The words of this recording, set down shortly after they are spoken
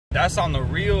That's on the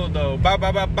real though. Bow,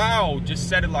 bow, bow, bow. Just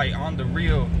said it like on the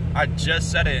real. I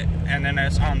just said it, and then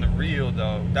that's on the real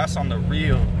though. That's on the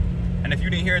real. And if you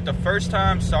didn't hear it the first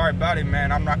time, sorry about it,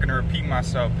 man. I'm not gonna repeat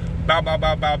myself. Bow, bow,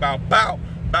 bow, bow, bow, bow.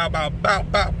 Bow, bow, bow,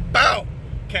 bow, bow.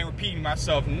 Can't repeat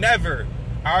myself, never.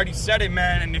 I already said it,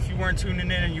 man. And if you weren't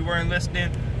tuning in and you weren't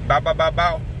listening, bow, bow, bow,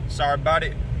 bow. Sorry about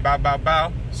it. Bow, bow,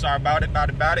 bow. Sorry about it,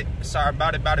 about it. Sorry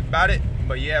about it, about it.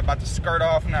 But yeah, about to skirt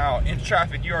off now. In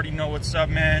traffic, you already know what's up,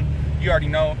 man. You already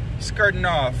know. Skirting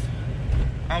off.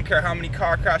 I don't care how many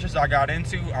car crashes I got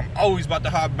into. I'm always about to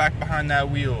hop back behind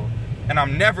that wheel. And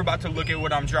I'm never about to look at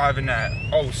what I'm driving at.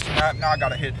 Oh, snap. Now I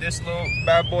gotta hit this little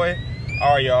bad boy.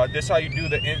 All right, y'all. This is how you do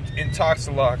the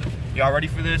Intoxalock. Y'all ready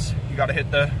for this? You gotta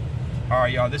hit the... All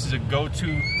right, y'all. This is a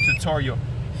go-to tutorial.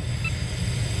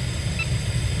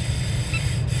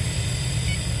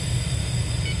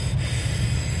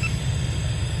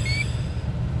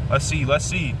 Let's see, let's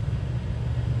see.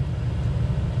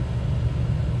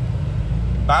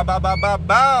 Bow, bow, bow, bow,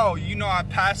 bow. You know I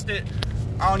passed it.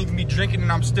 I don't even be drinking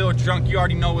and I'm still drunk. You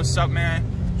already know what's up, man.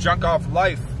 Drunk off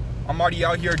life. I'm already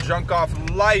out here drunk off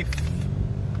life.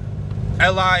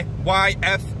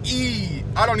 L-I-Y-F-E.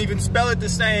 I don't even spell it the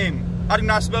same. I do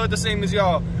not spell it the same as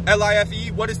y'all.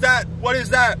 L-I-F-E. What is that? What is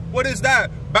that? What is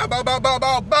that? Bow, bow, bow, bow,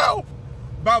 bow, bow.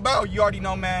 Bow, bow. You already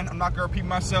know, man. I'm not gonna repeat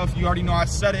myself. You already know I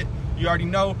said it. You already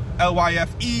know,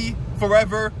 L-Y-F-E,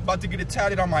 forever, about to get it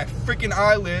tatted on my freaking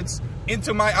eyelids,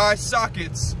 into my eye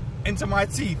sockets, into my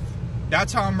teeth.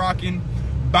 That's how I'm rocking.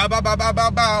 Bow, bow, bow, bow,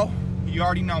 bow, bow. You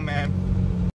already know, man.